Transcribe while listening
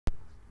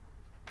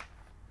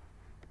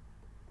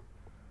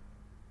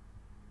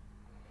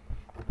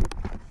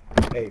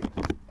Hey,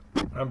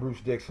 I'm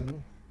Bruce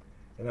Dixon,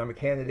 and I'm a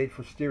candidate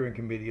for steering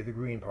committee of the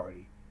Green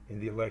Party in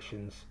the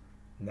elections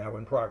now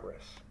in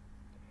progress.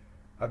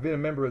 I've been a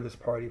member of this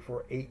party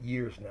for 8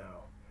 years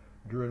now,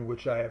 during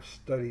which I have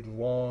studied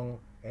long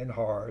and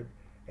hard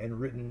and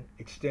written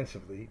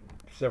extensively,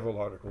 several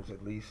articles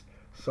at least,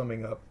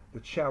 summing up the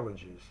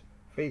challenges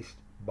faced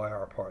by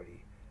our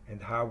party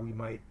and how we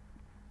might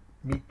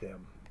meet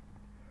them.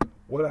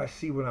 What I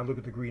see when I look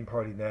at the Green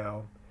Party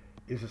now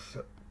is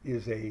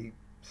a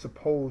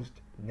supposed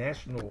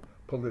national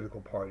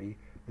political party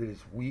that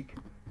is weak,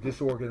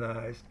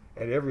 disorganized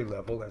at every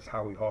level, as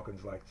Howie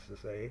Hawkins likes to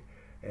say,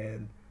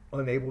 and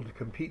unable to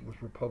compete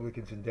with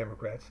Republicans and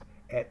Democrats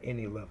at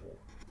any level.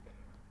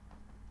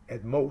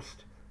 At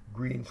most,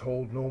 Greens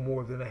hold no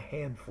more than a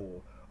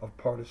handful of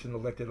partisan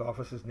elected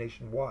offices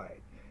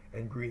nationwide,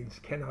 and Greens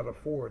cannot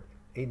afford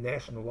a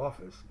national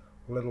office,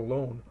 let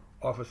alone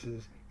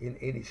offices in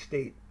any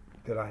state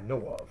that I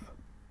know of.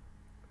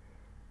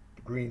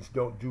 The Greens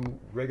don't do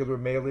regular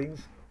mailings.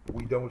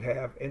 We don't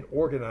have an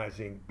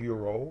organizing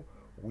bureau.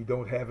 We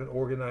don't have an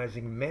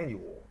organizing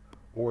manual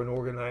or an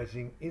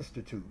organizing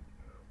institute.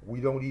 We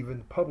don't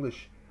even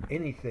publish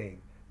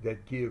anything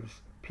that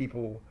gives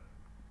people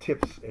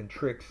tips and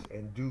tricks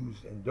and do's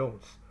and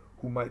don'ts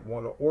who might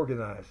want to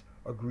organize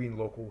a green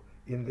local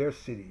in their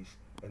cities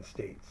and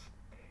states.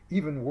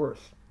 Even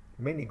worse,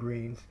 many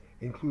Greens,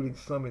 including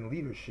some in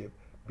leadership,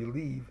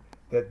 believe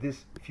that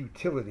this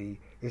futility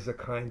is a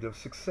kind of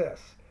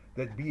success,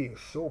 that being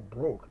so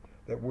broke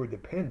that we're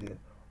dependent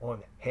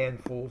on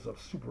handfuls of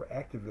super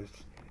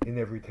activists in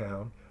every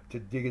town to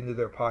dig into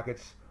their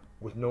pockets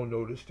with no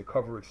notice to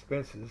cover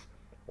expenses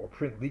or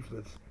print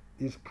leaflets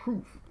is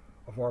proof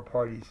of our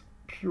party's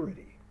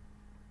purity.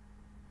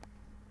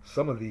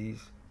 Some of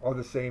these are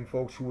the same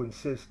folks who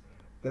insist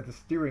that the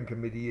steering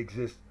committee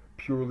exists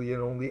purely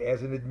and only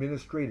as an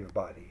administrative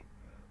body,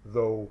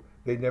 though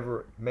they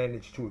never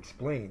manage to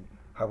explain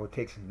how it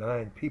takes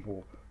 9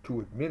 people to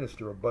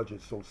administer a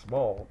budget so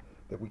small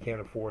that we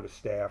can't afford a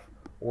staff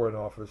or an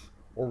office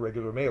or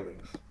regular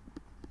mailings.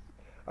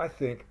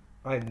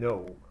 I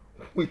know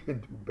we can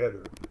do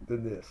better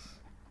than this.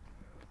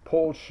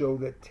 Polls show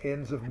that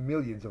tens of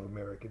millions of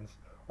Americans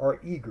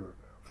are eager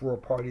for a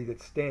party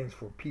that stands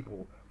for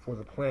people, for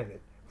the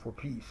planet, for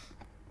peace,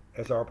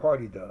 as our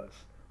party does.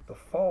 The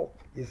fault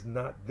is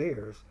not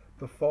theirs,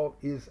 the fault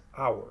is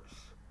ours.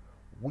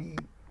 We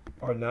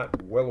are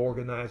not well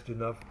organized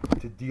enough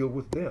to deal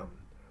with them.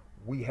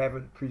 We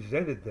haven't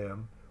presented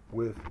them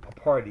with a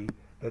party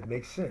that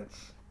makes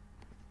sense.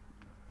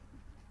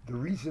 The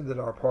reason that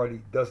our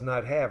party does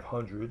not have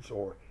hundreds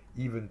or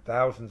even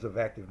thousands of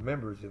active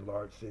members in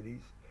large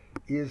cities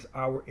is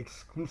our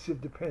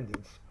exclusive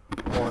dependence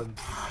on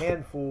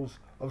handfuls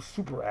of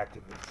super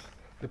activists,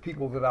 the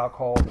people that I'll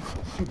call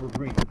super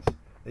greens.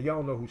 Now,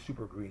 y'all know who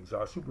super greens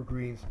are. Super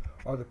greens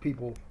are the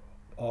people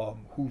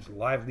whose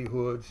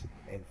livelihoods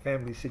and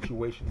family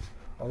situations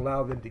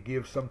allow them to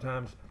give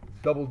sometimes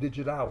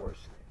double-digit hours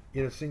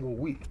in a single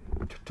week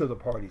to the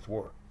party's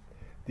work.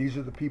 These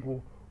are the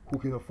people who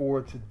can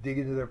afford to dig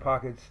into their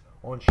pockets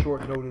on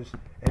short notice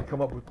and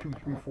come up with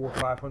 $200, $300,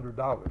 $400,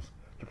 $500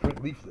 to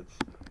print leaflets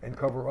and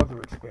cover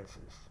other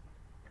expenses.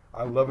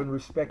 I love and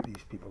respect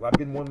these people. I've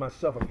been one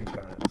myself a few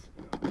times.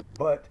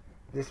 But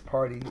this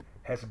party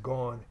has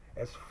gone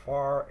as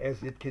far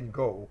as it can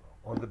go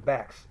on the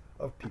backs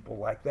of people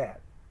like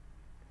that.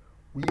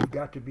 We've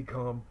got to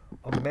become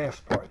a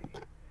mass party.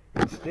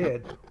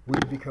 Instead,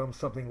 we've become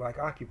something like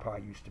Occupy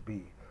used to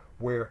be,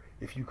 where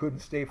if you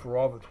couldn't stay for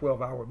all the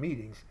 12-hour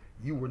meetings,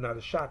 you were not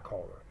a shot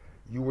caller.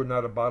 You were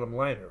not a bottom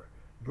liner.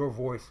 Your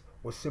voice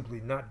was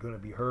simply not going to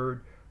be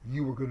heard.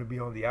 You were going to be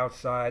on the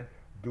outside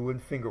doing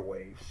finger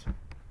waves.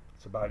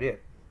 That's about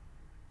it.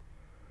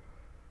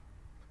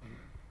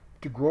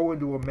 To grow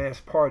into a mass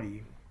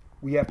party,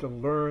 we have to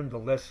learn the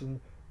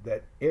lesson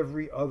that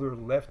every other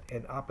left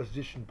and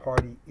opposition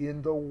party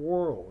in the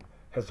world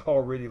has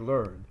already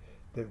learned,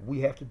 that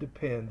we have to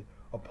depend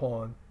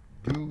upon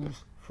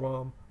dues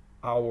from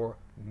our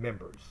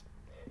members.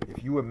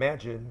 If you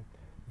imagine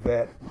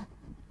that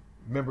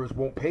members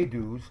won't pay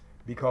dues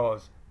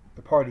because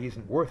the party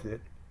isn't worth it,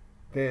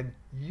 then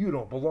you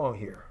don't belong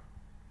here.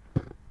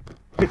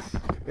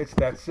 It's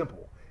that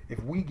simple.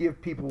 If we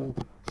give people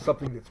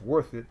something that's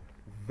worth it,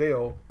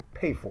 they'll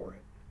pay for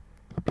it.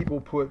 People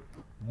put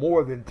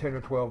more than 10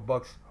 or 12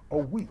 bucks a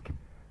week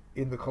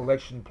in the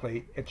collection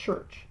plate at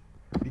church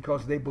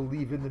because they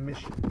believe in the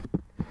mission.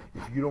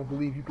 If you don't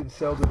believe you can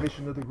sell the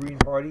mission of the Green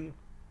Party,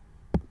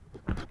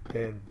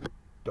 then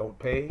don't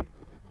pay,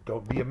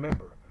 don't be a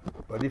member.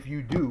 But if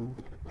you do,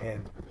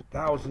 and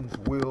thousands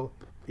will,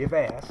 if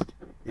asked,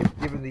 if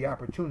given the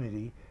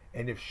opportunity,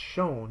 and if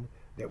shown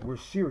that we're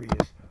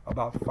serious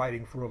about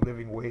fighting for a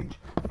living wage,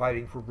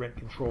 fighting for rent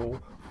control,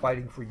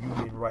 fighting for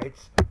union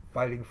rights,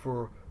 fighting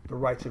for the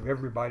rights of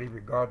everybody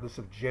regardless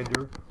of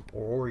gender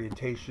or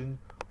orientation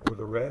or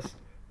the rest,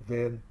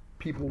 then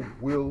people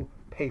will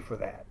pay for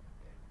that.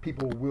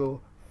 People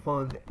will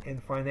fund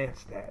and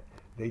finance that.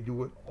 They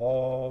do it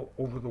all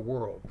over the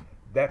world.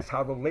 That's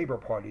how the Labour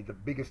Party, the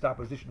biggest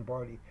opposition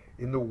party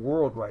in the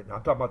world right now,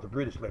 I'm talking about the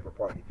British Labour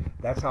Party,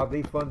 that's how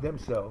they fund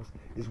themselves,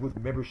 is with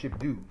membership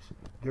dues.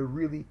 There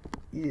really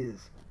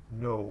is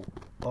no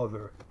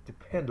other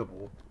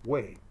dependable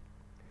way.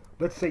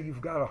 Let's say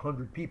you've got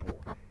 100 people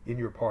in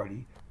your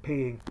party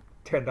paying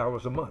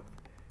 $10 a month.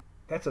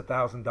 That's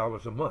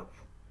 $1,000 a month,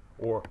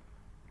 or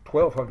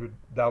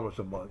 $1,200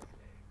 a month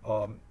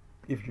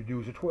if your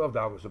dues are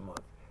 $12 a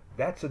month.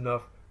 That's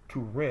enough to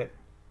rent.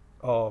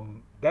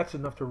 That's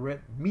enough to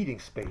rent meeting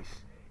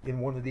space in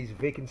one of these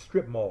vacant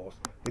strip malls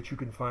that you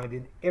can find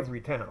in every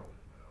town.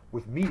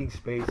 With meeting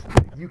space,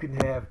 you can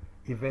have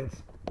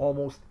events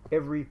almost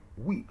every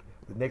week.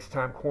 The next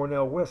time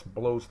Cornel West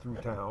blows through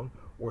town,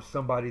 or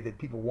somebody that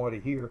people want to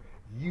hear,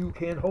 you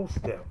can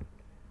host them.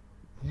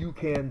 You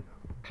can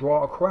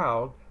draw a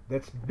crowd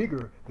that's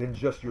bigger than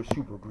just your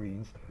super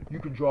greens. You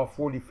can draw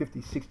 40,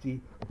 50,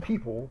 60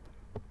 people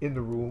in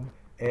the room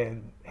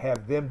and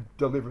have them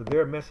deliver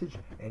their message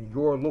and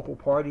your local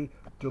party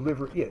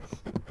deliver its.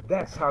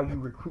 That's how you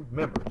recruit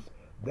members.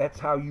 That's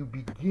how you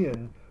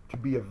begin to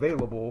be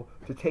available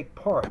to take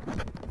part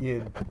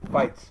in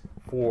fights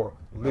for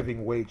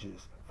living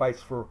wages,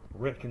 fights for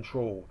rent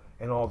control,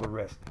 and all the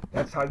rest.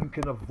 That's how you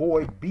can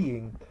avoid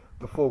being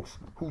the folks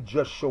who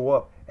just show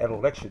up at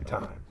election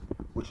time,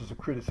 which is a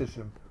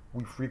criticism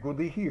we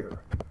frequently hear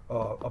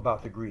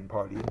about the Green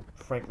Party, and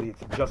frankly,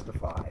 it's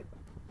justified.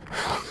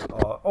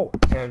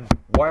 And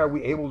why are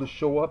we able to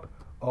show up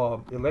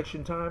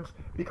election times?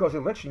 Because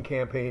election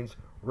campaigns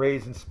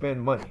raise and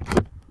spend money,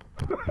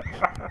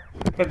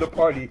 and the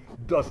party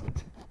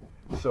doesn't.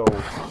 So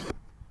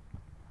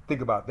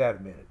think about that a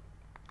minute.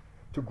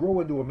 To grow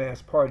into a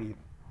mass party,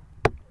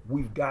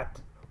 we've got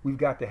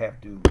to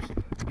have dues.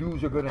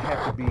 Dues are going to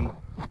have to be.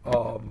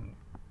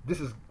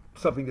 This is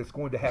something that's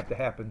going to have to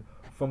happen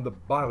from the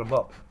bottom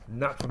up,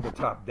 not from the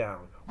top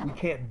down. We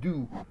can't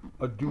do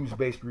a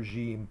dues-based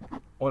regime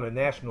on a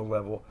national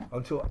level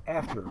until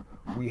after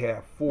we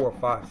have 4,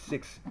 5,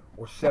 6,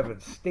 or 7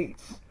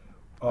 states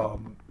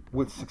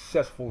with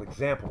successful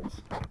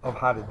examples of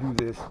how to do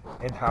this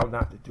and how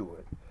not to do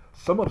it.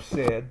 Some have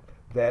said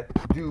that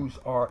dues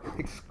are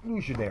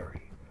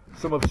exclusionary.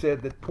 Some have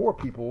said that poor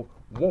people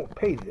won't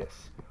pay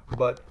this,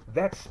 but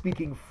that's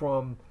speaking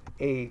from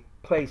a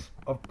place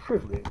of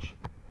privilege,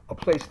 a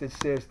place that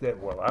says that,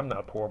 well, I'm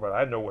not poor, but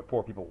I know what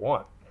poor people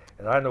want,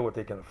 and I know what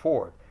they can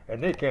afford,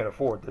 and they can't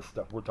afford this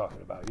stuff we're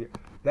talking about here.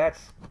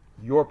 That's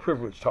your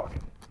privilege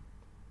talking.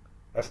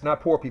 That's not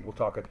poor people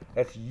talking,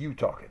 that's you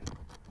talking.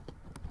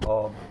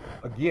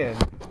 Again,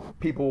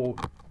 people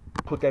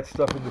put that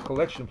stuff in the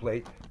collection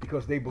plate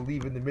because they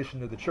believe in the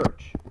mission of the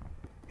church.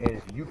 And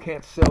if you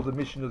can't sell the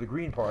mission of the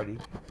Green Party,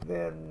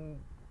 then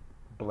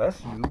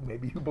bless you,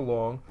 maybe you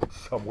belong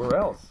somewhere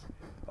else,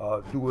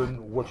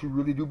 doing what you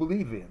really do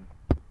believe in.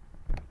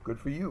 Good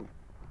for you.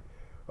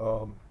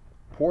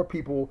 Poor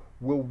people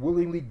will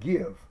willingly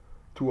give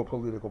to a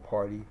political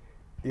party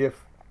if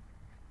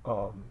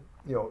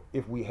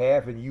if we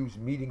have and use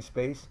meeting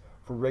space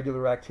for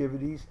regular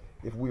activities,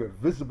 if we are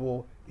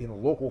visible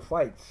in local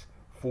fights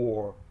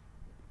for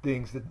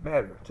things that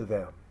matter to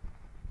them.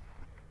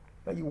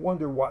 Now you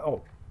wonder why.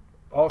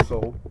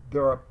 Also,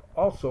 there are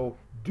also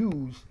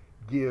dues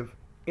give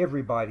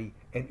everybody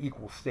an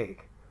equal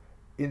stake.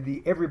 In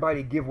the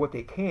everybody give what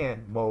they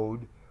can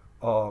mode,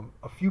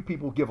 a few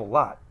people give a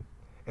lot,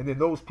 and then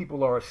those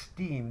people are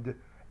esteemed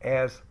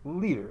as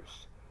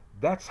leaders.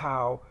 That's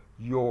how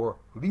your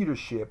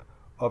leadership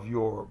of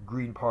your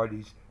Green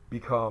parties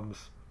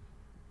becomes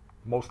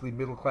mostly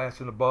middle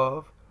class and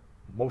above,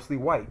 mostly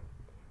white,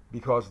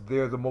 because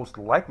they're the most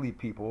likely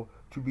people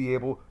to be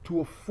able to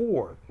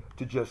afford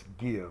to just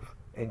give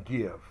and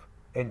give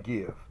and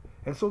give.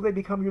 And so they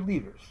become your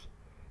leaders,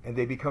 and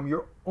they become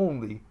your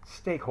only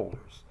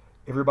stakeholders.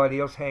 Everybody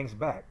else hangs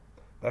back.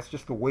 That's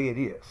just the way it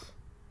is.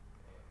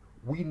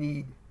 We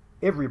need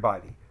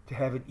everybody to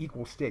have an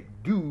equal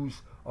stake.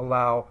 Dues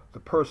allow the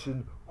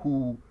person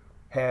who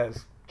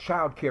has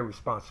child care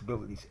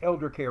responsibilities,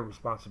 elder care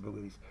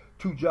responsibilities,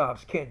 2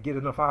 jobs, can't get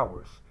enough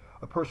hours.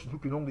 A person who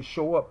can only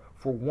show up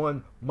for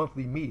 1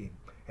 monthly meeting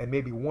and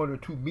maybe 1 or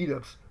 2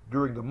 meetups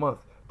during the month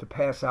to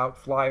pass out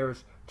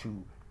flyers,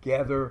 to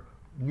gather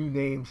new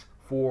names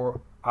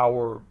for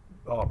our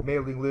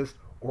mailing list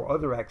or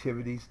other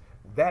activities.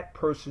 That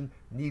person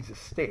needs a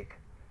stake,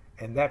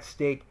 and that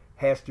stake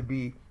has to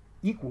be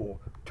equal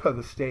to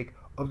the stake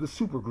of the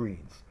super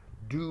greens.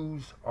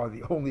 Dues are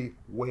the only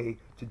way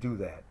to do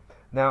that.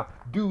 Now,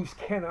 dues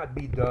cannot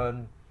be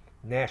done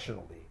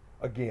nationally,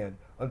 again,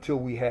 until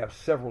we have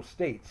several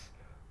states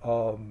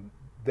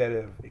that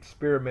have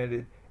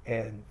experimented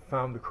and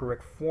found the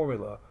correct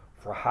formula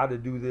for how to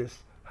do this,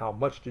 how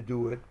much to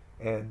do it,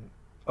 and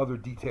other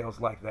details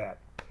like that.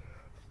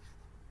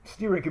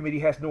 Steering committee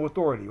has no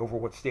authority over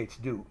what states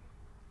do,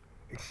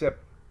 except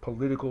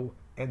political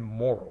and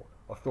moral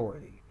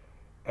authority.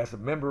 As a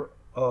member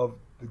of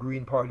the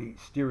Green Party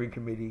Steering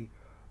Committee,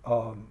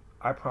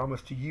 I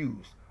promise to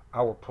use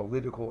our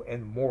political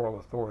and moral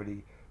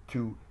authority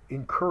to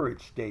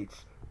encourage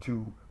states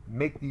to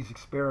make these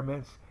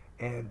experiments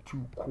and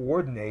to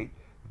coordinate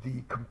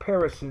the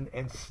comparison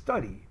and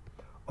study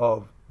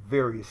of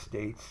various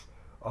states,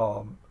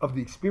 of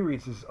the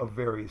experiences of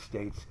various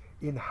states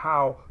in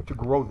how to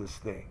grow this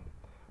thing.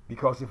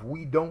 Because if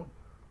we don't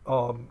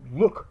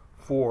look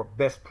for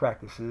best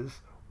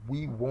practices,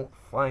 we won't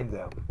find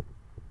them.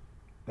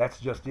 That's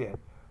just it.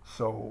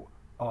 So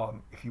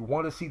if you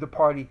want to see the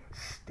party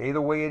stay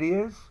the way it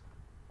is,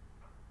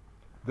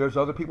 there's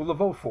other people to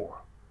vote for.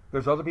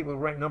 There's other people to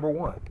rank number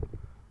one.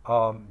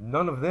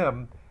 None of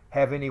them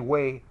have any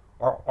way,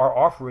 or are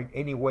offering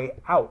any way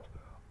out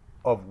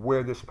of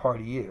where this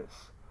party is.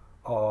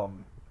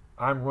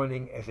 I'm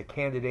running as a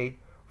candidate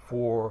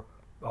for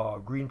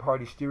Green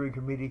Party Steering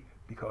Committee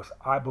because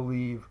I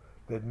believe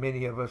that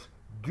many of us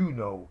do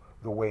know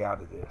the way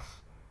out of this.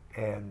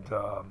 And,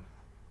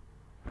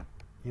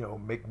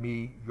 make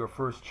me your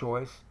first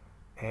choice.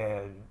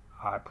 And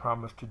I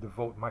promise to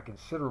devote my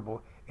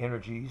considerable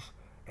energies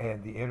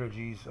and the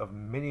energies of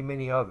many,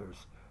 many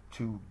others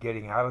to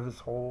getting out of this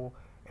hole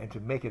and to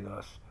making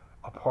us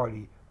a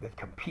party that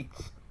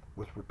competes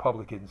with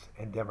Republicans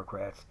and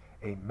Democrats,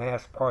 a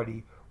mass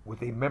party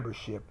with a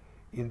membership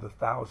in the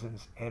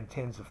thousands and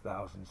tens of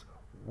thousands.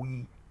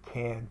 We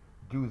can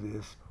do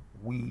this.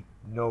 We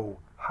know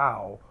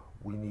how.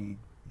 We need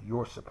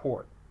your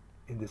support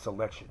in this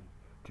election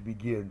to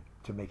begin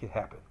to make it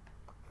happen.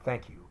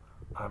 Thank you.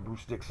 I'm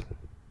Bruce Dixon.